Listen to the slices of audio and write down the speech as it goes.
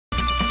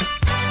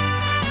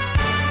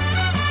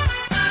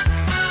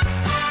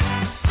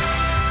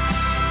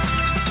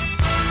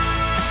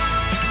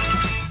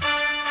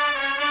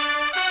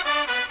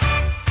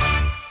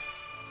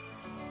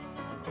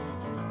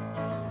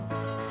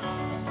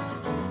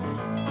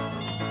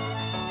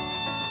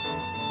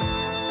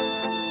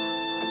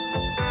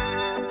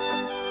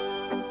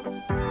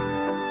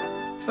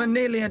For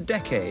nearly a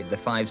decade, the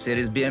 5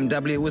 Series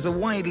BMW was a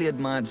widely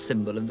admired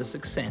symbol of the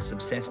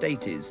success-obsessed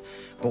 80s.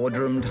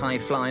 Boardroomed high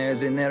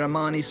flyers in their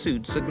Armani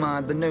suits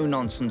admired the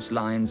no-nonsense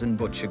lines and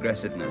butch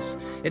aggressiveness.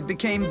 It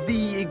became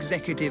the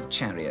executive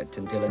chariot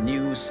until a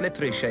new,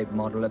 slippery-shaped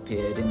model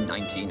appeared in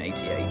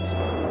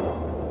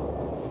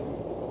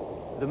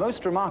 1988. The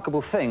most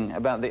remarkable thing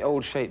about the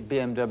old-shaped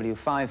BMW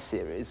 5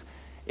 Series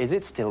is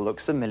it still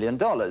looks $1 million,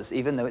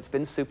 even though it's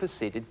been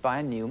superseded by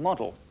a new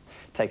model.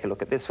 Take a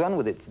look at this one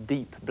with its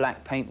deep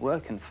black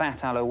paintwork and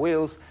fat alloy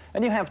wheels,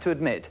 and you have to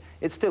admit,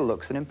 it still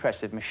looks an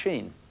impressive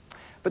machine.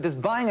 But does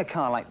buying a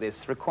car like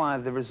this require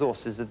the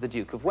resources of the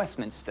Duke of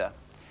Westminster?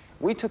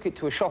 We took it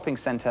to a shopping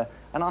centre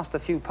and asked a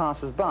few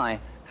passers-by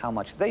how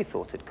much they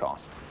thought it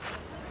cost.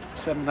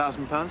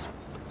 £7,000?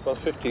 Well,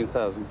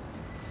 15,000.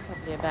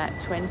 Probably about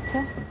 20.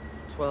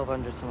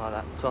 1,200, something like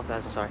that.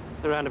 12,000, sorry.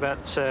 Around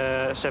about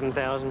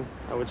 7,000,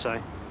 I would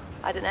say.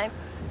 I don't know.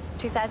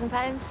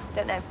 £2,000?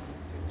 Don't know.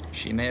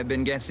 She may have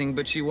been guessing,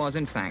 but she was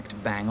in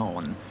fact bang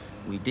on.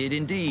 We did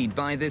indeed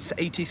buy this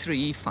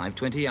 83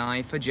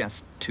 520i for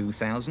just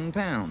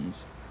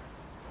 £2,000.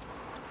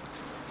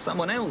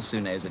 Someone else who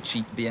knows a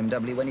cheap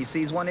BMW when he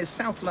sees one is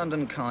South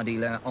London car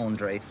dealer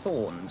Andre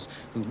Thorns,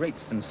 who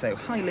rates them so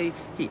highly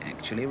he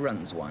actually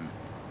runs one.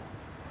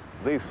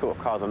 These sort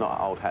of cars are not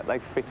old hat. They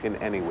fit in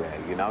anywhere,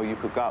 you know. You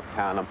could go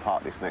uptown and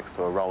park this next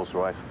to a Rolls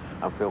Royce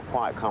and feel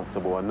quite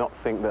comfortable and not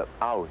think that,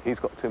 oh, he's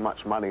got too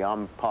much money,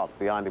 I'm parked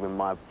behind him in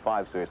my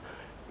 5 Series.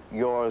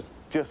 You're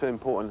just as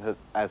important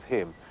as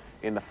him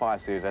in the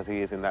 5 Series as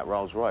he is in that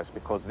Rolls Royce,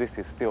 because this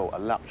is still a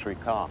luxury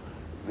car.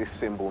 This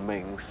symbol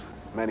means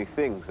many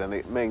things, and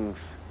it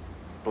means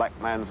black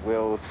man's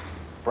wheels,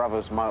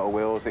 brothers' motor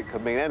wheels. It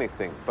could mean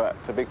anything,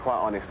 but to be quite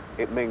honest,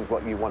 it means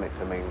what you want it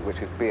to mean,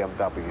 which is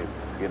BMW,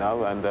 you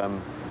know,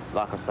 and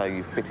like I say,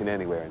 you fit in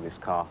anywhere in this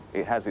car.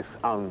 It has its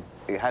own,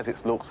 it has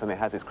its looks and it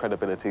has its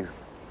credibility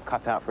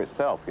cut out for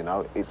itself, you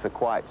know. It's a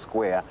quite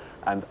square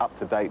and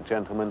up-to-date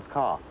gentleman's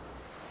car.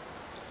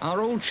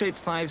 Our old-shaped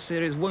 5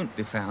 Series won't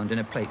be found in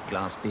a plate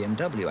glass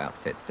BMW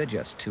outfit. They're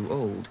just too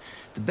old.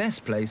 The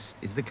best place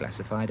is the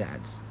classified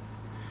ads.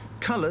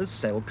 Colours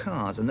sell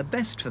cars, and the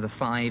best for the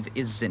 5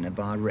 is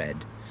Cinnabar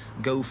Red.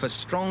 Go for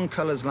strong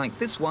colours like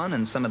this one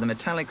and some of the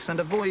metallics, and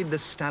avoid the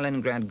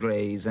Stalingrad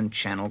greys and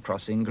Channel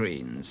Crossing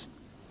greens.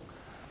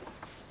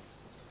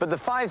 But the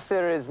 5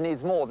 Series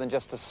needs more than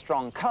just a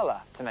strong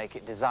colour to make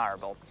it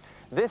desirable.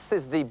 This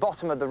is the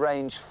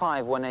bottom-of-the-range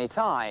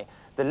 518i,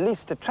 the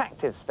least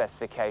attractive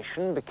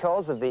specification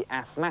because of the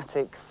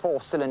asthmatic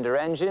 4-cylinder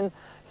engine,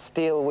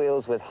 steel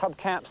wheels with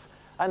hubcaps,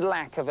 and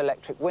lack of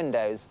electric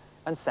windows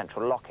and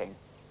central locking.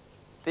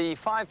 The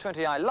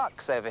 520i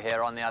Lux over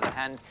here, on the other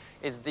hand,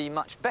 is the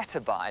much better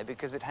buy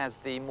because it has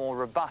the more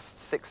robust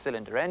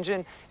 6-cylinder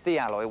engine, the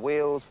alloy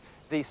wheels,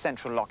 the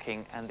central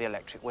locking and the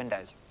electric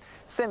windows.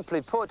 Simply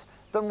put,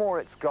 the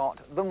more it's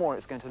got, the more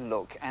it's going to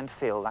look and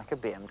feel like a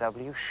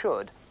BMW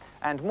should.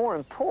 And more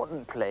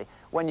importantly,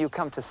 when you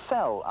come to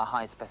sell a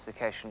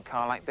high-specification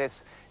car like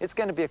this, it's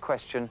going to be a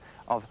question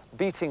of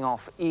beating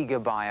off eager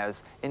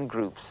buyers in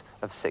groups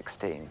of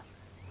 16.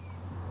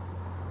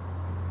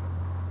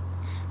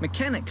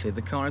 Mechanically,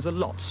 the car is a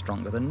lot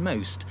stronger than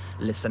most.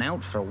 Listen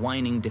out for a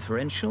whining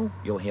differential.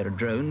 You'll hear a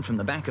drone from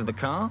the back of the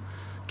car.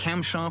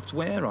 Camshaft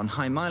wear on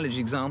high-mileage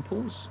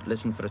examples.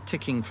 Listen for a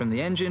ticking from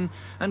the engine.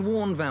 And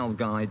worn valve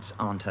guides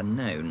aren't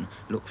unknown.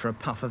 Look for a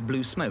puff of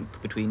blue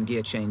smoke between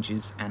gear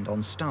changes and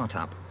on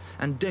startup.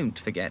 And don't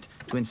forget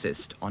to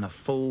insist on a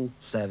full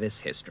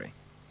service history.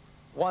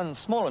 One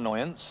small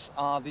annoyance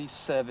are the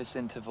service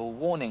interval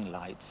warning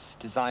lights,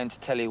 designed to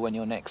tell you when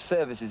your next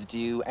service is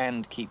due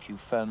and keep you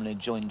firmly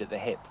joined at the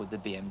hip with the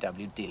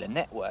BMW dealer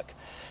network.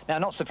 Now,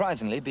 not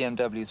surprisingly,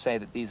 BMW say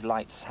that these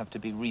lights have to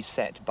be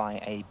reset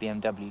by a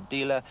BMW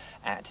dealer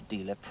at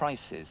dealer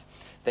prices.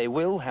 They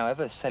will,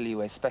 however, sell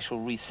you a special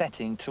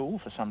resetting tool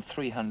for some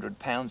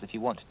 £300 if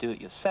you want to do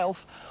it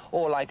yourself,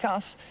 or like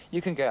us,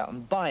 you can go out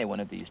and buy one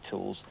of these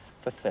tools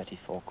for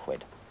 34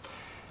 quid.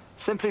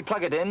 Simply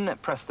plug it in,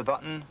 press the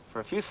button for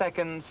a few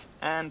seconds,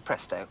 and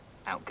presto,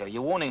 out go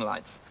your warning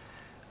lights.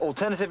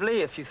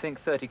 Alternatively, if you think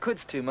 30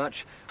 quid's too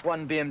much,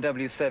 one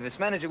BMW service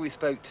manager we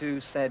spoke to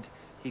said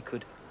he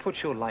could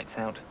put your lights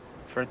out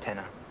for a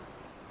tenner.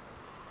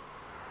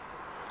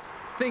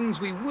 Things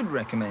we would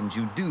recommend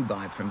you do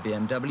buy from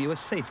BMW are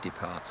safety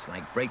parts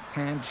like brake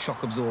pads,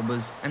 shock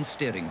absorbers, and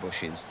steering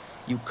bushes.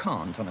 You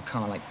can't, on a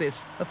car like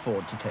this,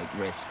 afford to take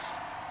risks.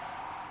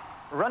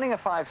 Running a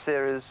 5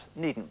 Series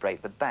needn't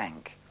break the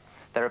bank.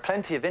 There are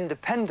plenty of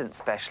independent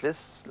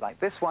specialists, like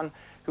this one,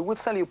 who will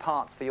sell you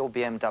parts for your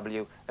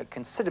BMW at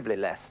considerably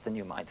less than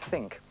you might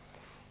think.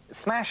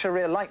 Smash a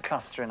rear light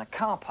cluster in a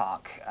car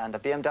park, and a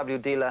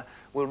BMW dealer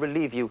will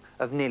relieve you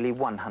of nearly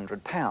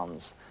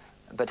 £100.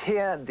 But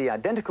here, the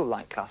identical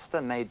light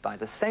cluster, made by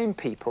the same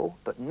people,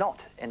 but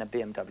not in a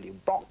BMW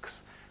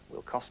box,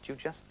 will cost you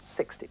just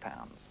 £60.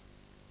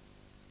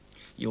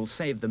 You'll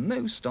save the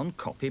most on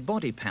copy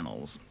body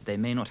panels. They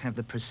may not have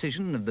the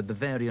precision of the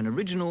Bavarian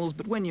originals,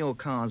 but when your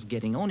car's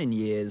getting on in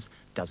years,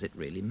 does it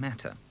really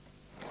matter?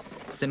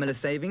 Similar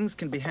savings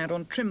can be had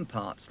on trim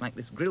parts like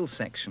this grille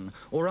section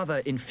or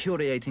other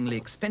infuriatingly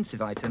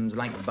expensive items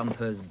like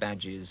bumpers,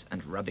 badges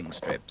and rubbing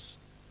strips.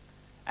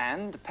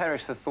 And,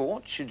 perish the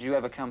thought, should you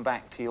ever come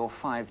back to your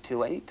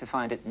 528 to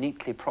find it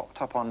neatly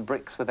propped up on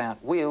bricks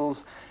without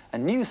wheels, a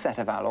new set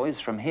of alloys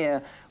from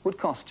here would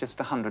cost just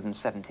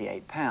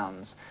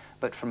 £178.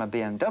 But from a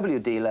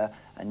BMW dealer,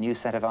 a new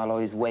set of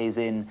alloys weighs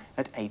in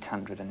at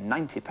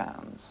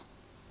 £890.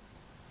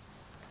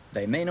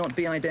 They may not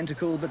be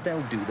identical, but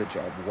they'll do the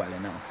job well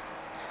enough.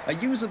 A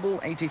usable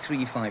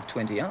 83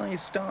 520i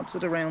starts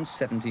at around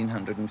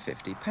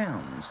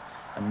 £1,750.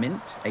 A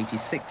mint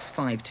 86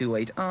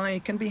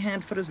 528i can be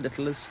had for as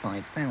little as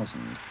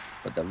 £5,000.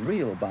 But the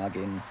real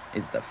bargain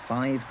is the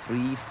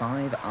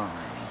 535i.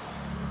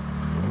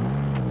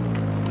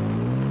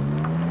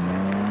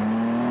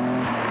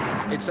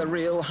 It's a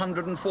real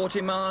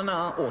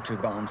 140-mile-an-hour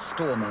Autobahn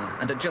stormer,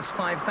 and at just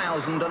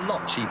 £5,000, a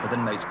lot cheaper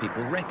than most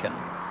people reckon.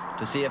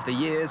 To see if the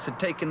years had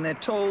taken their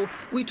toll,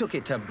 we took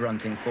it to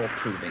Bruntingthorpe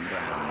Proving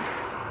Ground.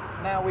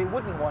 Now, we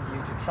wouldn't want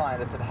you to try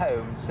this at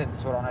home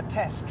since we're on a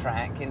test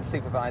track in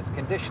supervised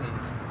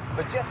conditions,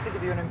 but just to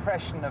give you an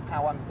impression of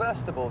how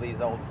unburstable these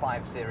old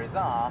 5 Series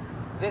are,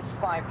 this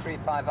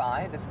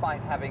 535i,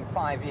 despite having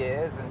 5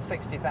 years and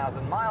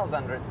 60,000 miles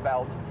under its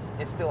belt,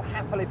 is still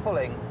happily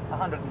pulling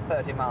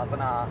 130 miles an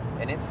hour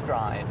in its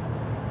stride.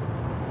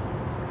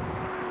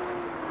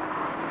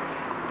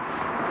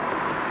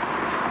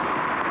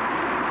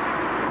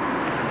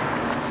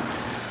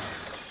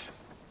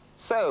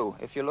 So,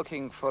 if you're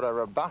looking for a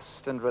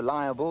robust and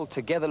reliable,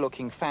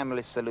 together-looking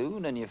family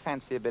saloon and you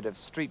fancy a bit of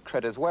street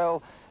cred as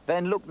well,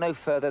 then look no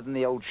further than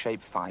the old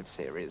Shape 5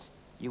 Series.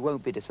 You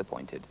won't be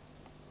disappointed.